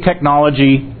today's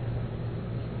technology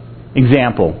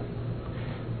example.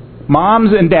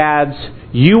 Moms and dads,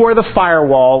 you are the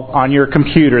firewall on your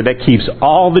computer that keeps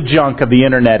all the junk of the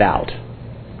internet out.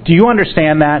 Do you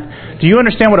understand that? Do you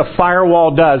understand what a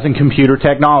firewall does in computer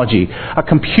technology? A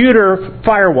computer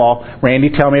firewall,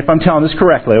 Randy, tell me if I'm telling this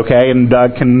correctly, okay? And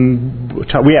Doug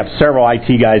we have several IT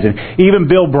guys, and even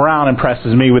Bill Brown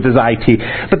impresses me with his IT.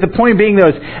 But the point being, though,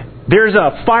 is there's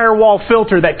a firewall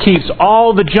filter that keeps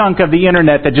all the junk of the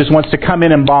internet that just wants to come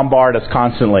in and bombard us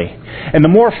constantly. And the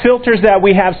more filters that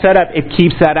we have set up, it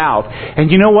keeps that out.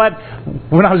 And you know what?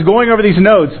 When I was going over these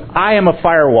notes, I am a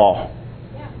firewall.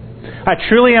 I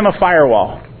truly am a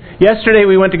firewall. Yesterday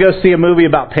we went to go see a movie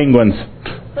about penguins.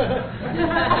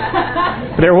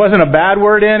 There wasn't a bad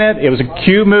word in it. It was a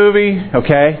cute movie,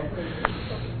 okay?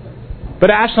 But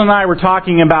Ashley and I were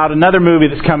talking about another movie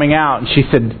that's coming out, and she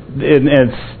said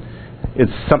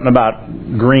it's something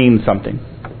about green something.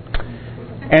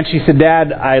 And she said,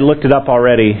 Dad, I looked it up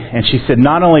already. And she said,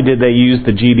 not only did they use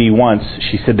the GD once,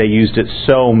 she said they used it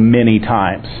so many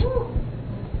times.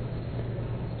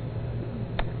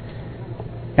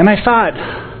 And I thought,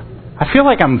 I feel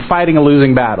like I'm fighting a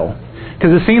losing battle.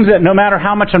 Because it seems that no matter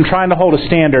how much I'm trying to hold a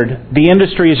standard, the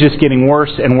industry is just getting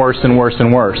worse and worse and worse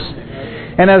and worse.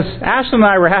 And as Ashlyn and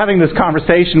I were having this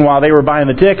conversation while they were buying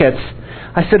the tickets,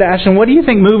 I said, Ashlyn, what do you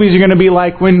think movies are going to be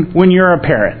like when you're a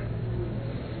parent?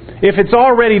 If it's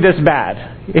already this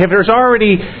bad, if there's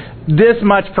already this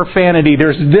much profanity,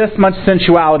 there's this much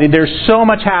sensuality, there's so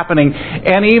much happening,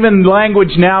 and even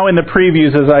language now in the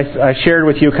previews, as I shared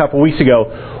with you a couple weeks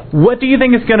ago, what do you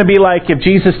think it's going to be like if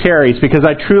Jesus tarries? Because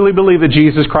I truly believe that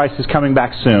Jesus Christ is coming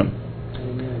back soon.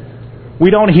 We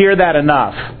don't hear that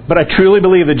enough, but I truly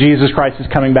believe that Jesus Christ is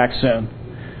coming back soon.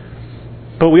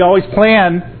 But we always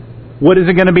plan, what is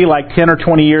it going to be like 10 or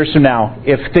 20 years from now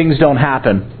if things don't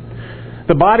happen?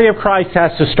 The body of Christ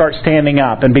has to start standing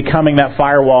up and becoming that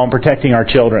firewall and protecting our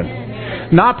children.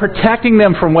 Not protecting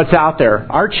them from what's out there.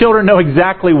 Our children know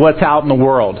exactly what's out in the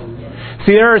world.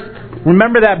 See,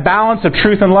 remember that balance of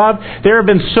truth and love? There have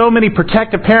been so many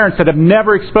protective parents that have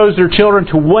never exposed their children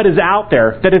to what is out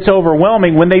there that it's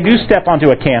overwhelming when they do step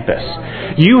onto a campus.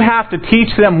 You have to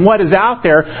teach them what is out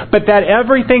there, but that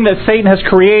everything that Satan has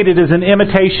created is an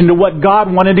imitation to what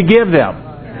God wanted to give them.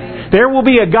 There will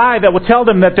be a guy that will tell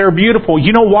them that they're beautiful.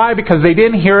 You know why? Because they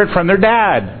didn't hear it from their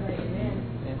dad.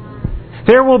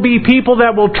 There will be people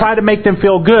that will try to make them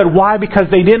feel good. Why? Because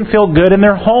they didn't feel good in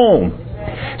their home.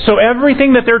 So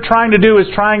everything that they're trying to do is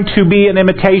trying to be an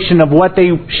imitation of what they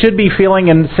should be feeling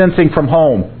and sensing from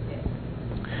home.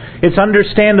 It's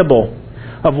understandable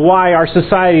of why our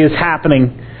society is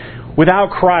happening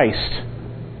without Christ,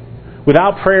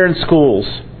 without prayer in schools.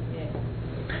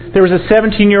 There was a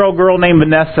 17-year-old girl named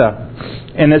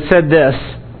Vanessa, and it said this: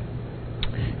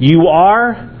 "You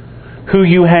are who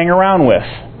you hang around with."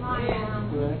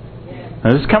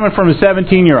 Now, this is coming from a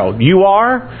 17-year-old. You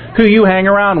are who you hang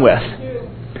around with.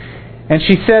 And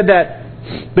she said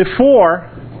that before,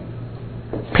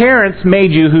 parents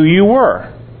made you who you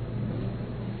were.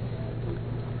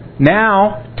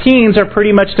 Now, teens are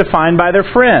pretty much defined by their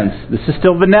friends. This is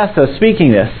still Vanessa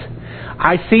speaking this.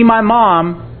 I see my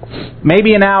mom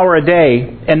maybe an hour a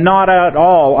day and not at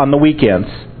all on the weekends.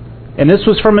 And this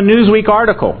was from a Newsweek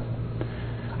article.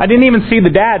 I didn't even see the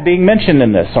dad being mentioned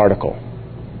in this article.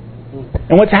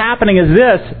 And what's happening is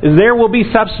there will be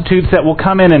substitutes that will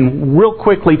come in and real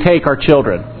quickly take our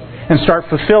children and start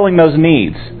fulfilling those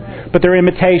needs. But they're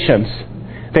imitations.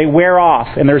 They wear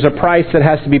off, and there's a price that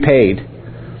has to be paid.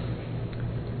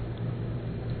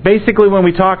 Basically, when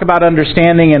we talk about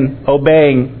understanding and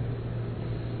obeying,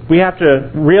 we have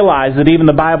to realize that even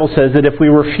the Bible says that if we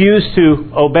refuse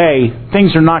to obey,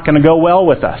 things are not going to go well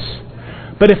with us.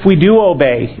 But if we do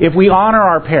obey, if we honor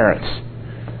our parents,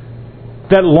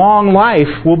 that long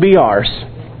life will be ours.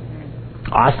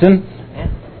 Austin?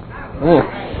 Ooh,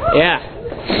 yeah.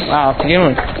 Wow, it's a good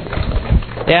one.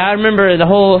 Yeah, I remember the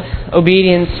whole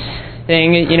obedience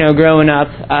thing, growing up.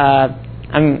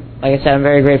 Like I said, I'm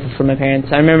very grateful for my parents.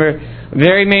 I remember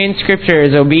very main scripture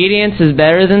is obedience is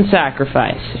better than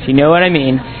sacrifice, if you know what I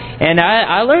mean. And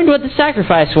I learned what the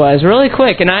sacrifice was really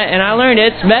quick, and I learned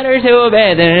it's better to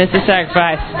obey than it is to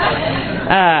sacrifice.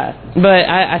 But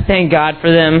I thank God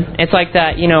for them. It's like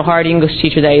that, hard English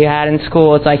teacher that you had in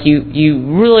school. It's like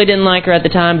you really didn't like her at the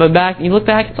time, but you look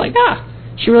back, it's like,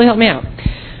 she really helped me out.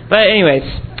 But anyways,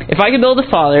 if I could build a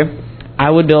father, I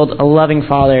would build a loving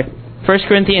father. 1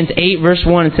 Corinthians 8 verse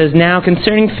 1, it says, "Now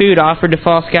concerning food offered to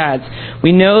false gods,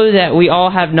 we know that we all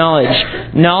have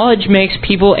knowledge. Knowledge makes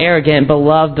people arrogant, but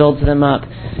love builds them up."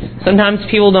 Sometimes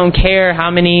people don't care how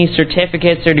many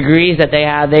certificates or degrees that they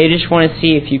have. They just want to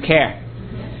see if you care.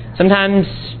 Sometimes,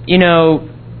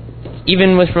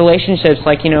 even with relationships,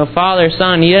 like, father,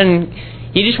 son,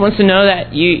 he just wants to know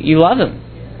that you love him.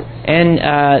 And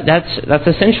that's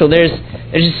essential. There's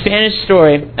a Spanish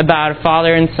story about a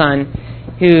father and son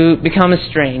who become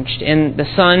estranged, and the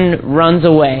son runs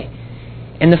away.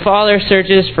 And the father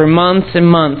searches for months and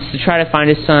months to try to find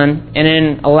his son, and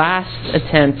in a last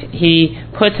attempt, he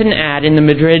puts an ad in the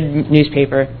Madrid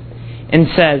newspaper and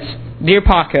says, "Dear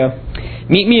Paco,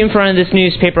 meet me in front of this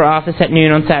newspaper office at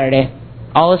noon on Saturday.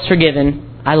 All is forgiven.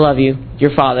 I love you,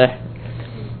 your father."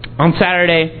 On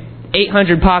Saturday,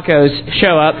 800 Pacos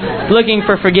show up looking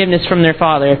for forgiveness from their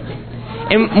father.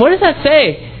 And what does that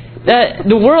say? That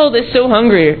the world is so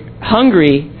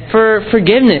hungry for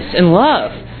forgiveness and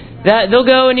love that they'll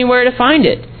go anywhere to find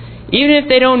it, even if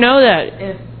they don't know that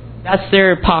that's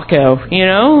their Paco.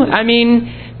 I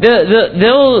mean,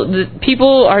 the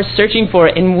people are searching for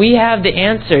it, and we have the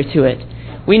answer to it.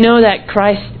 We know that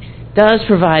Christ does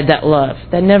provide that love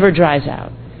that never dries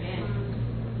out.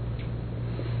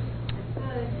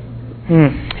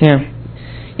 Yeah.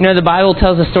 The Bible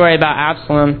tells a story about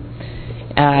Absalom.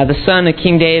 the son of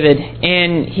King David,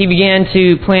 and he began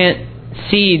to plant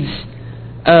seeds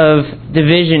of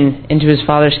division into his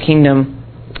father's kingdom.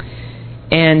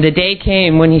 And the day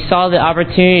came when he saw the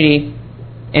opportunity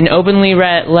and openly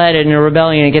led in a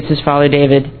rebellion against his father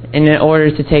David in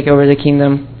order to take over the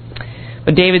kingdom.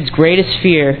 But David's greatest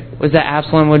fear was that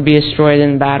Absalom would be destroyed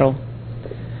in battle,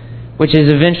 which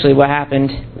is eventually what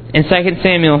happened. In 2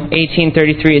 Samuel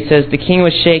 18:33 it says, "The king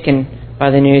was shaken by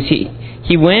the news.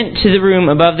 He went to the room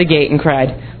above the gate and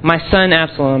cried, 'My son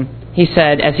Absalom,' he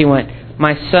said as he went,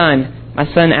 'My son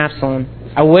Absalom,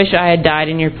 I wish I had died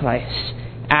in your place.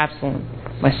 Absalom,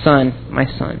 my son, my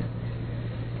son.'"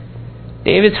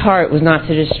 David's heart was not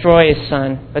to destroy his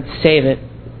son, but to save it,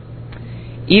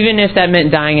 even if that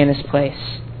meant dying in his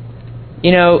place.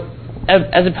 You know,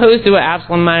 as opposed to what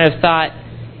Absalom might have thought,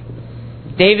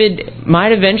 David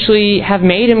might eventually have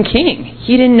made him king.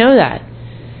 He didn't know that.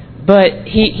 But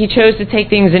he chose to take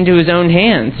things into his own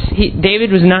hands.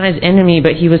 David was not his enemy,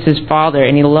 but he was his father,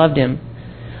 and he loved him.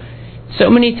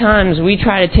 So many times we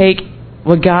try to take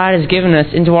what God has given us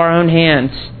into our own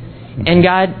hands, and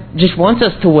God just wants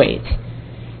us to wait.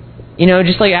 You know,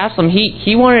 just like Absalom,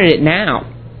 he wanted it now.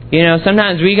 You know,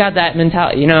 sometimes we got that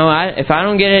mentality. You know, if I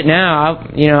don't get it now,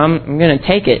 I'm going to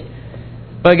take it.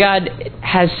 But God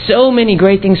has so many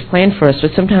great things planned for us,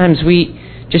 but sometimes we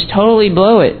just totally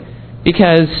blow it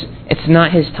because it's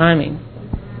not His timing.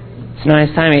 It's not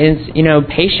His timing. It's,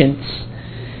 patience.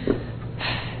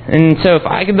 And so if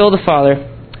I could build a father,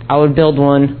 I would build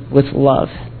one with love.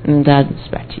 And that's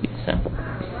back to you. So.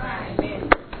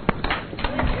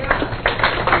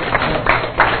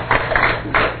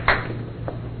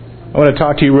 I want to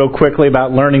talk to you real quickly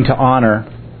about learning to honor.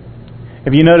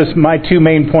 If you notice, my two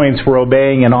main points were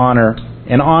obeying and honor.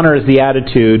 And honor is the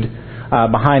attitude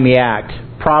behind the act.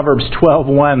 Proverbs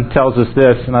 12:1 tells us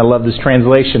this, and I love this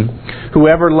translation.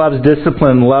 "Whoever loves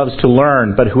discipline loves to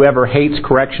learn, but whoever hates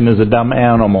correction is a dumb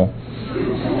animal."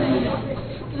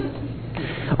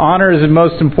 Honor is the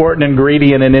most important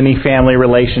ingredient in any family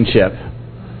relationship.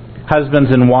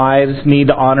 Husbands and wives need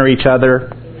to honor each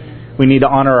other. We need to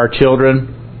honor our children.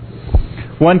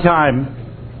 One time,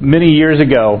 many years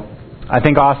ago, I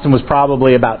think Austin was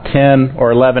probably about 10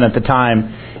 or 11 at the time,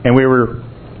 and we were,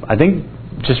 I think,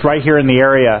 just right here in the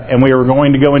area, and we were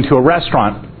going to go into a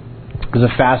restaurant. It was a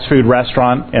fast food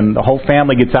restaurant, and the whole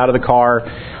family gets out of the car.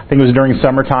 I think it was during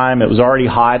summertime. It was already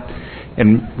hot,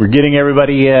 and we're getting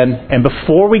everybody in. And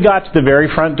before we got to the very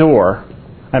front door,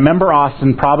 I remember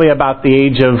Austin, probably about the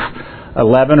age of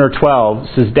 11 or 12,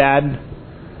 says, "Dad,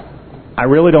 I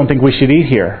really don't think we should eat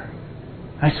here."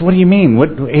 I said, "What do you mean?"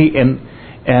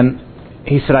 And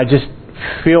he said, "I just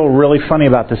feel really funny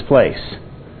about this place."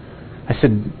 I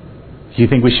said, "Do you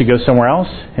think we should go somewhere else?"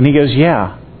 And he goes,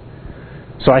 "Yeah."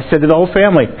 So I said to the whole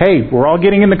family, "Hey, we're all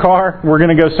getting in the car. We're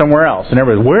going to go somewhere else." And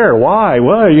everybody, "Where? Why?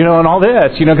 What?" And all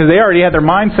this, because they already had their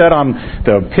mindset on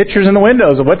the pictures in the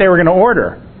windows of what they were going to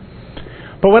order.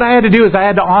 But what I had to do is I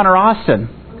had to honor Austin,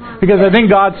 because I think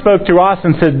God spoke through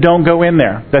Austin and said, "Don't go in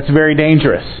there. That's very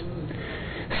dangerous."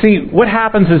 See, what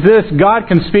happens is this: God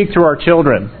can speak through our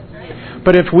children.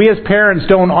 But if we as parents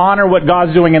don't honor what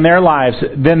God's doing in their lives,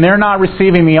 then they're not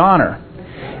receiving the honor.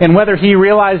 And whether he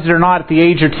realized it or not at the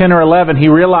age of 10 or 11, he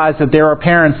realized that there are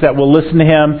parents that will listen to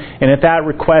him, and if that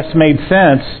request made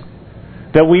sense,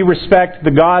 that we respect the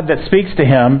God that speaks to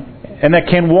him and that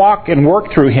can walk and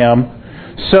work through him,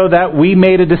 so that we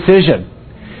made a decision.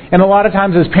 And a lot of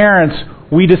times as parents,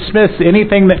 we dismiss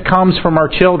anything that comes from our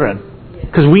children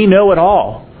because we know it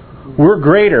all. We're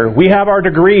greater. We have our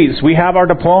degrees. We have our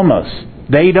diplomas.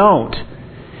 They don't.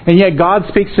 And yet God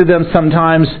speaks to them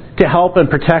sometimes to help and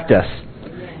protect us.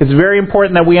 It's very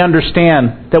important that we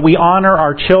understand that we honor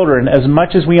our children as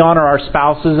much as we honor our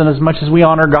spouses and as much as we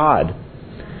honor God.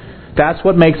 That's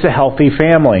what makes a healthy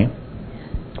family.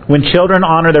 When children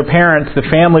honor their parents, the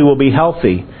family will be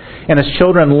healthy. And as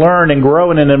children learn and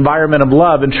grow in an environment of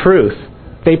love and truth,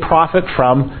 they profit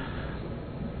from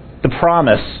the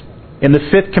promise. In the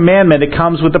 5th commandment, it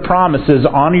comes with the promises,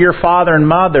 "Honor your father and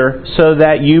mother so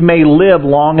that you may live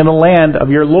long in the land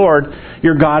of your Lord,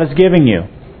 your God is giving you."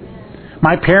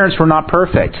 My parents were not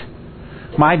perfect.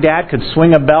 My dad could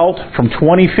swing a belt from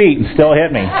 20 feet and still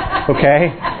hit me.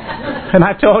 Okay? And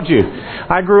I told you,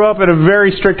 I grew up in a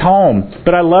very strict home,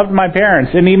 but I loved my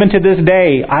parents. And even to this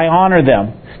day, I honor them.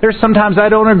 There's sometimes I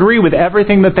don't agree with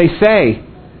everything that they say,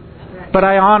 but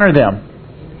I honor them.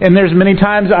 And there's many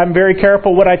times I'm very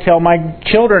careful what I tell my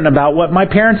children about what my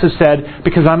parents have said,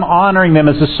 because I'm honoring them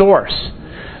as a source.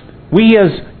 We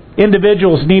as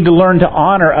individuals need to learn to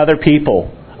honor other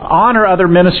people. Honor other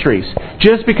ministries.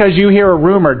 Just because you hear a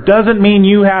rumor doesn't mean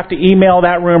you have to email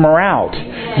that rumor out.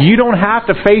 You don't have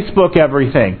to Facebook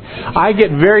everything. I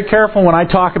get very careful when I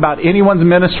talk about anyone's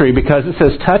ministry because it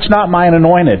says, touch not mine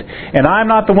anointed. And I'm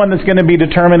not the one that's going to be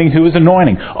determining who is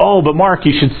anointing. Oh, but Mark,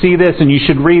 you should see this and you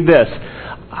should read this.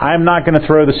 I'm not going to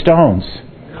throw the stones.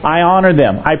 I honor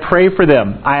them. I pray for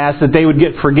them. I ask that they would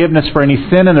get forgiveness for any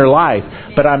sin in their life.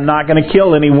 But I'm not going to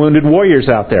kill any wounded warriors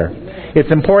out there. It's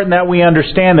important that we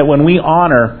understand that when we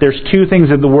honor, there's two things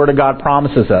that the Word of God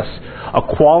promises us. A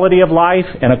quality of life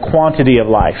and a quantity of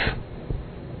life.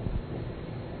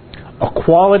 A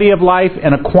quality of life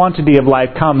and a quantity of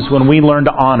life comes when we learn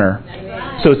to honor.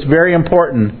 So it's very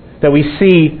important that we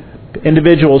see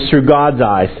individuals through God's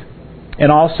eyes.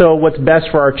 And also what's best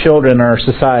for our children and our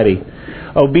society.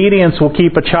 Obedience will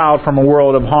keep a child from a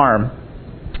world of harm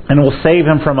and will save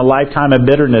him from a lifetime of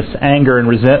bitterness, anger, and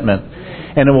resentment.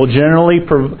 And it will generally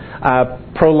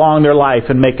prolong their life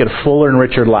and make it a fuller and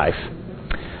richer life.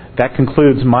 That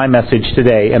concludes my message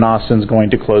today, and Austin's going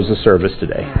to close the service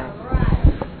today.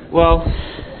 Well,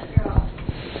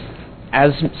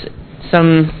 as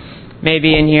some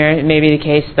maybe in here, it may be the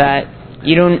case that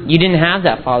you didn't have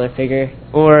that father figure,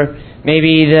 or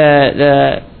maybe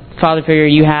the father figure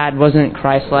you had wasn't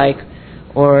Christ-like,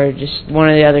 or just one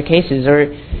of the other cases. Or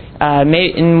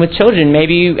and with children,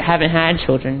 maybe you haven't had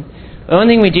children. The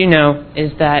only thing we do know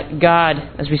is that God,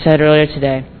 as we said earlier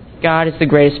today, God is the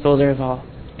greatest builder of all.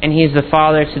 And He is the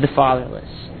father to the fatherless.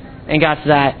 Thank God for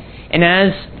that. And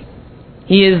as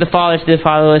He is the father to the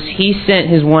fatherless, He sent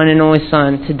His one and only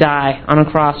Son to die on a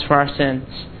cross for our sins.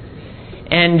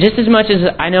 And just as much as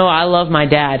I know I love my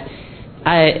dad,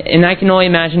 and I can only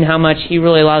imagine how much he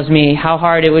really loves me, how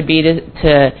hard it would be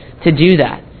to do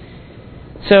that.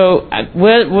 So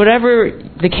whatever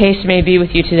the case may be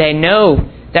with you today, know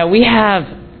that we have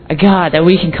a God that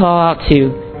we can call out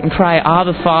to and cry,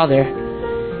 Abba, Father,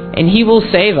 and He will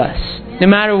save us no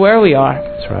matter where we are.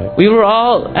 That's right. We were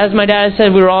all, as my dad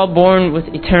said, we were all born with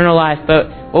eternal life,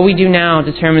 but what we do now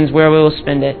determines where we will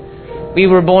spend it. We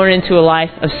were born into a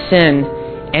life of sin,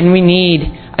 and we need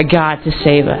a God to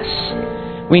save us.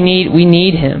 We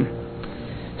need Him.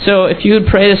 So if you would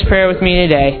pray this prayer with me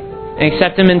today and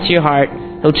accept Him into your heart,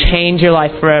 He'll change your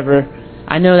life forever.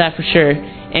 I know that for sure.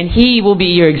 And He will be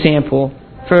your example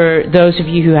for those of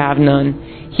you who have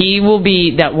none. He will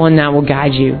be that one that will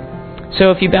guide you.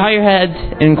 So if you bow your heads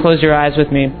and close your eyes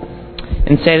with me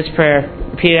and say this prayer,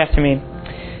 repeat it after me.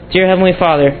 Dear Heavenly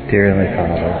Father,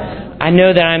 I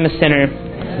know that I'm a sinner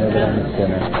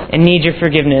and need your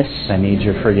forgiveness. I need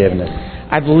your forgiveness.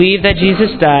 I believe that Jesus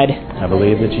died. I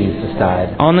believe that Jesus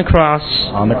died on the cross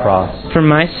for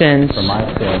my sins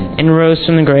and rose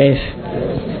from the grave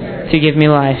to give me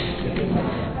life.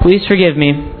 Please forgive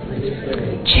me.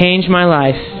 Change my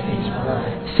life.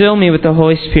 Fill me with the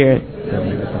Holy Spirit.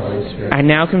 I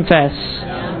now confess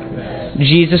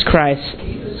Jesus Christ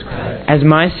as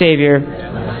my Savior,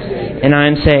 and I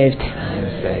am saved.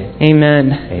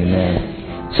 Amen. Amen.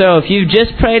 So if you've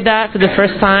just prayed that for the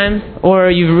first time,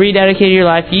 or you've rededicated your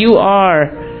life, you are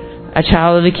a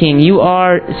child of the King. You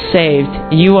are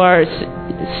saved. You are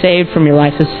saved from your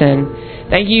life of sin.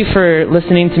 Thank you for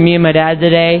listening to me and my dad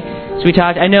today as we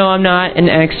talked. I know I'm not an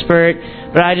expert,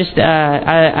 but I just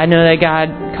I know that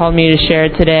God called me to share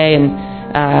it today, and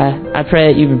I pray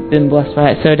that you've been blessed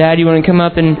by it. So, Dad, you want to come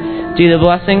up and do the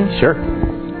blessing? Sure.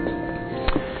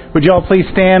 Would you all please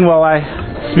stand while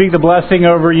I speak the blessing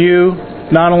over you,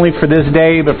 not only for this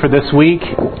day, but for this week.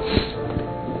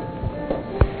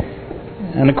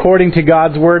 And according to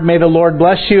God's Word, may the Lord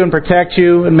bless you and protect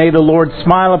you, and may the Lord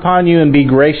smile upon you and be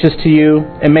gracious to you,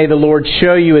 and may the Lord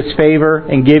show you His favor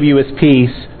and give you His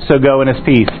peace. So go in His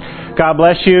peace. God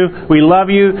bless you. We love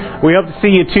you. We hope to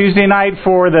see you Tuesday night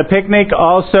for the picnic.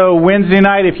 Also Wednesday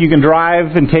night, if you can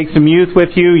drive and take some youth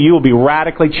with you, you will be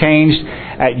radically changed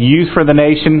at Youth for the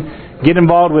Nation. Get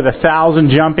involved with 1,000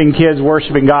 jumping kids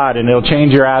worshiping God, and it'll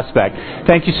change your aspect.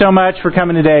 Thank you so much for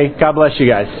coming today. God bless you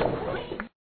guys.